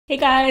Hey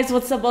guys,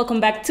 what's up?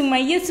 Welcome back to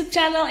my YouTube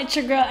channel. It's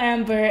your girl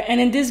Amber,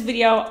 and in this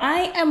video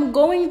I am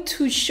going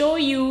to show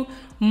you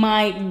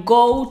my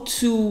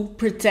go-to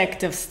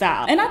protective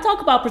style. And I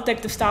talk about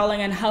protective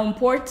styling and how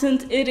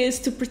important it is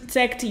to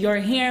protect your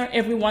hair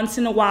every once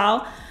in a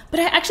while, but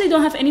I actually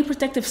don't have any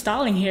protective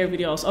styling hair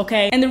videos,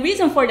 okay? And the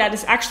reason for that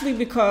is actually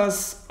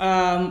because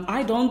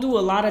I don't do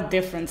a lot of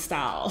different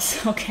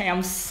styles, okay?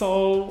 I'm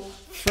so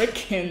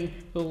freaking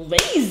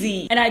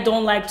lazy and I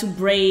don't like to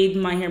braid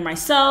my hair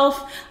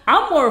myself.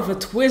 I'm more of a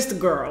twist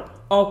girl,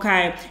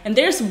 okay? And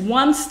there's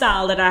one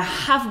style that I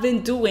have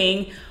been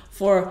doing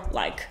for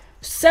like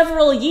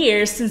several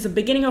years since the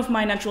beginning of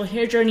my natural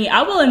hair journey.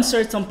 I will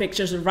insert some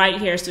pictures right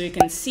here so you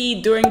can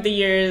see during the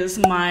years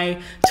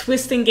my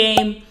twisting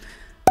game,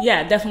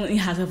 yeah, definitely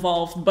has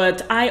evolved.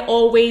 But I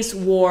always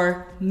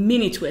wore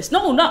mini twists.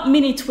 No, not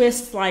mini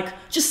twists, like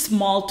just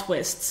small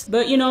twists.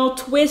 But you know,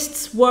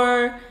 twists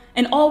were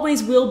and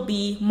always will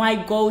be my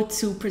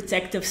go-to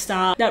protective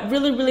style that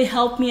really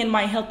helped me in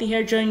my healthy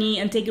hair journey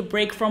and take a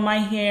break from my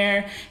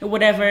hair and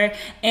whatever.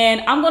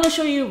 And I'm gonna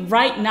show you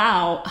right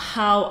now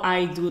how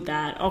I do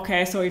that,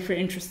 okay? So if you're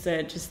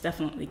interested, just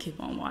definitely keep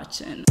on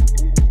watching.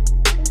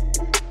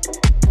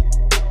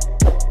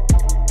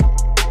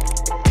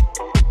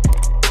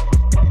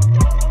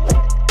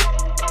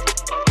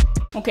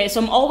 Okay,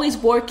 so I'm always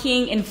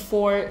working in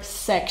 4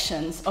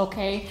 sections,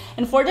 okay?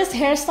 And for this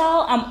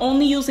hairstyle, I'm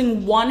only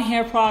using one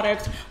hair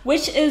product,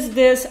 which is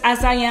this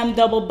As I Am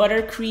Double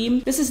Butter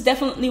Cream. This is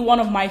definitely one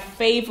of my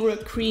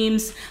favorite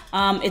creams.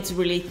 It's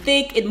really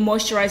thick, it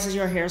moisturizes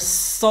your hair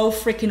so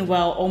freaking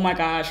well, oh my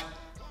gosh.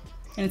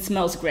 And it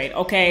smells great,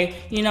 okay?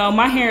 You know,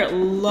 my hair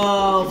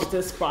loves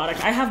this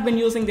product. I have been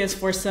using this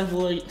for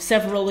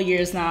several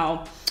years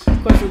now.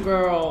 Of course, your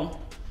girl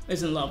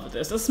is in love with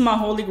this. This is my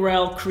holy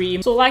grail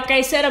cream. So like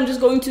I said, I'm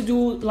just going to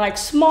do like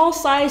small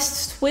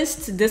sized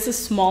twists. This is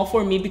small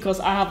for me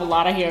because I have a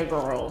lot of hair,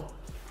 girl.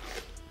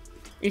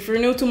 If you're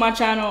new to my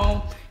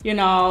channel, you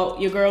know,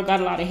 your girl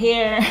got a lot of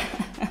hair.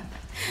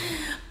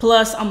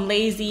 Plus I'm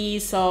lazy,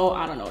 so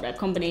I don't know, that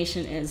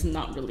combination is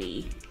not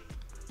really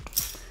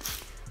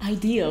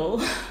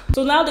ideal.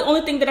 So now the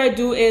only thing that I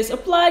do is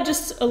apply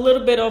just a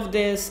little bit of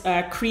this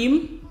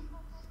cream.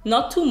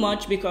 Not too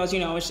much because, you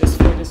know, it's just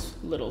for this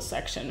little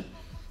section.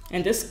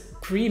 And this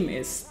cream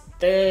is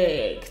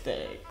thick.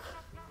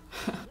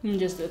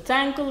 Just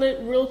detangle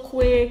it real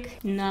quick.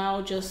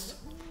 Now just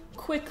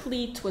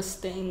quickly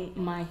twisting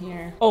my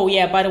hair. Oh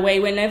yeah, by the way,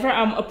 whenever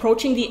I'm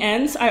approaching the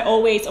ends, I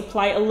always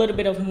apply a little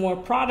bit of more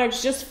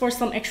products just for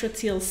some extra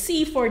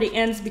TLC for the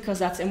ends because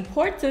that's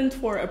important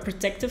for a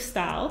protective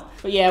style.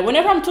 But yeah,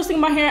 whenever I'm twisting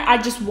my hair, I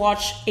just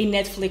watch a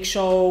Netflix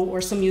show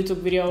or some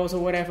YouTube videos or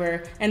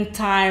whatever, and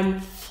time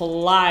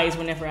flies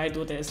whenever I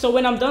do this. So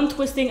when I'm done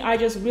twisting, I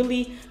just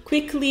really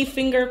quickly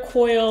finger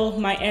coil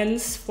my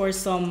ends for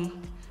some,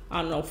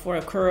 I don't know, for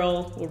a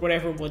curl or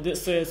whatever what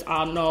this is,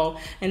 I don't know.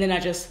 And then I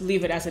just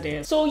leave it as it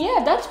is. So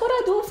yeah, that's what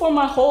I do for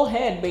my whole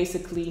head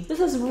basically.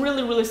 This is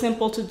really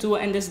simple to do,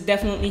 and this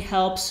definitely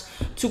helps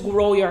to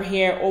grow your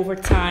hair over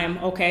time,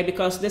 okay?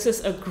 Because this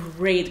is a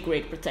great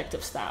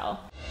protective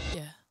style.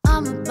 Yeah.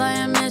 I'ma buy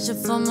a mansion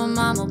for my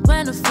mama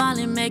when I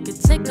finally make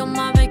it. Take on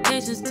my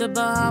vacations to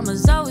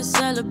Bahamas, always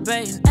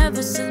celebrating.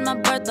 Ever since my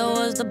birth I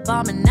was the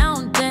bomb, and now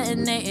I'm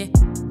detonating.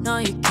 No,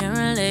 you can't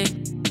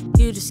relate.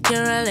 You just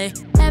can't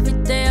relate. Every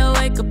day I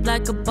wake up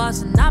like a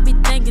boss, and I be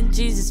thanking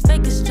Jesus.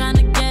 Fakers trying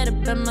to get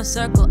up in my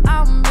circle,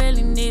 I don't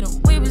really need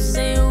them. We been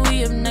saying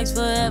we up next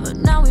forever,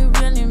 now we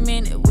really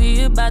mean it.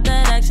 We about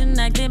that action,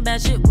 acting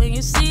bad shit when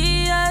you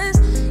see us,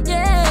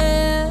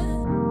 yeah.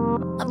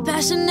 I'm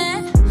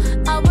passionate,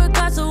 I work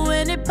hard so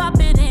when it pop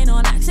it ain't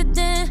on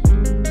accident.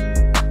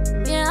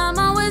 Yeah, I'm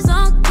always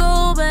on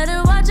go,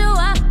 better watch your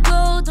I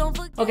go, don't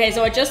forget. Okay,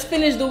 so I just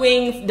finished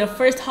doing the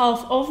first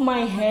half of my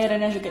head,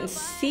 and as you can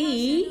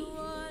see,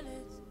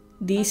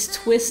 these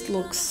twists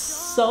look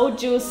so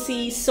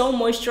juicy, so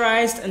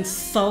moisturized, and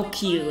so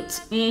cute.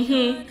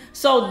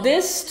 So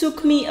this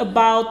took me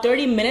about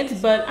 30 minutes,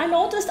 but I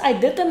noticed I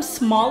did them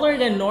smaller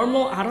than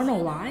normal. I don't know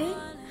why.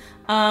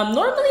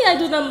 Normally I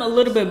do them a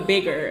little bit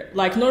bigger.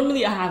 Like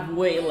normally I have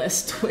way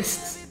less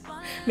twists.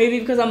 Maybe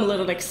because I'm a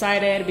little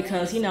excited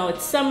because, you know,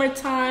 it's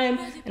summertime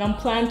and I'm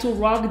planning to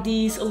rock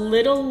these a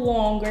little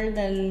longer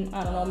than,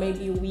 I don't know,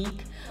 maybe a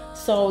week.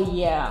 So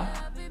yeah.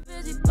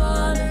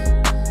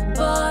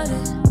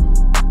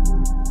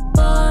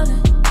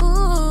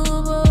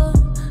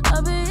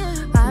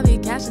 I be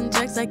cashing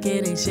checks like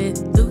it ain't shit.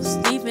 Loose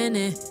leaf in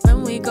it.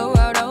 When we go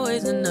out,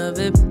 always in the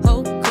VIP.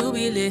 Hope could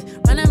be lit.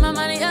 Running my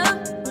money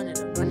up.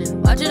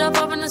 Watch it up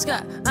from the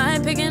sky. I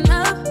ain't picking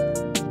up.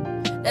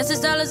 That's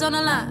 $6 on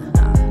the line.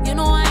 You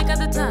know I ain't got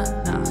the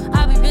time.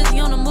 I be busy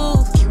on the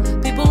move.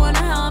 People wonder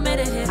how I made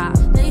it hit.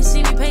 They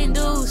see me paying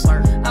dues.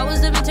 I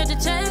was living check to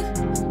check.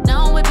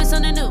 Now I'm whipping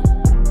something new.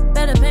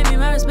 Better pay me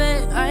my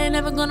respect. I ain't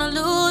never gonna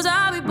lose.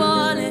 I'll be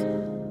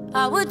ballin'.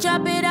 I would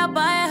drop it out,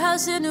 buy a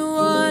house in New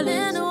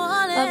Orleans.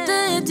 Up the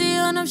empty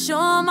and I'm sure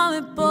I'm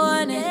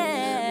important.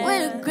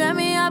 With a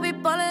Grammy, I'll be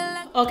ballin'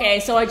 like. Okay,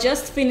 so I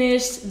just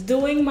finished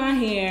doing my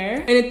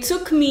hair and it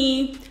took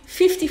me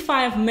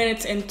 55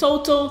 minutes in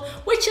total,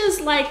 which is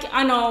like,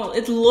 I know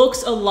it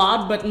looks a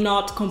lot, but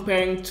not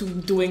comparing to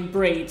doing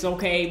braids,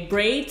 okay?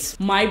 Braids,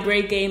 my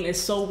braid game is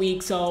so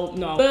weak, so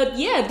no. But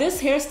yeah,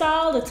 this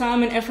hairstyle, the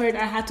time and effort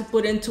I had to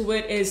put into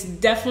it is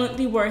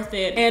definitely worth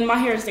it. And my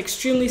hair is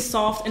extremely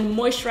soft and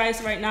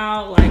moisturized right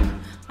now. Like,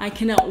 I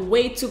cannot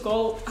wait to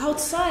go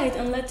outside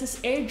and let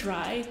this air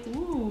dry.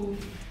 Ooh.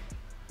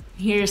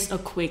 Here's a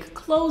quick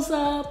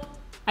close-up.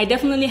 I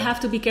definitely have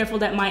to be careful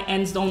that my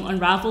ends don't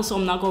unravel, so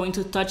I'm not going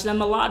to touch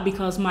them a lot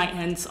because my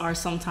ends are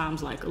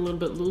sometimes like a little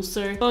bit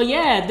looser. So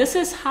yeah, this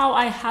is how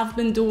I have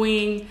been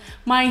doing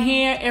my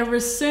hair ever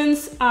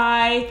since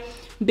I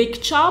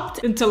big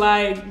chopped until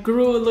I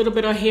grew a little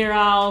bit of hair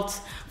out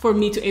for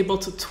me to able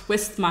to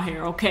twist my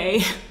hair,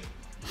 okay?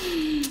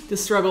 The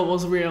struggle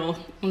was real,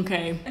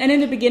 okay? And in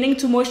the beginning,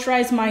 to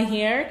moisturize my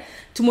hair,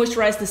 to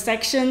moisturize the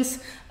sections,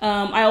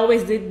 I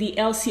always did the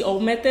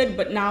LCO method,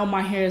 but now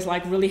my hair is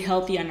like really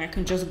healthy and I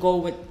can just go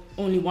with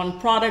only one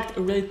product,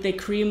 a really thick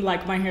cream.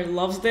 Like, my hair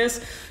loves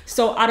this.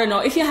 So I don't know,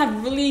 if you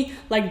have really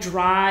like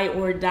dry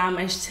or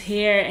damaged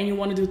hair and you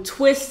want to do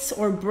twists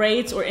or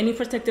braids or any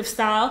protective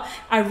style,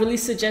 I really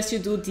suggest you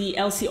do the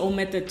LCO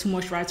method to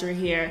moisturize your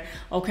hair,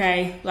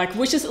 okay? Like,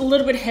 which is a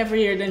little bit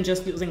heavier than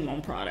just using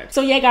one product.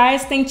 So yeah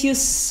guys, thank you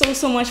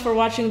so much for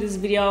watching this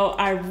video.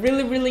 I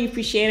really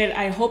appreciate it.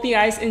 I hope you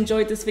guys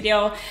enjoyed this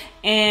video,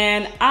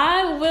 and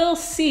I will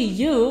see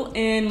you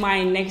in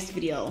my next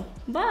video.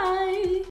 Bye.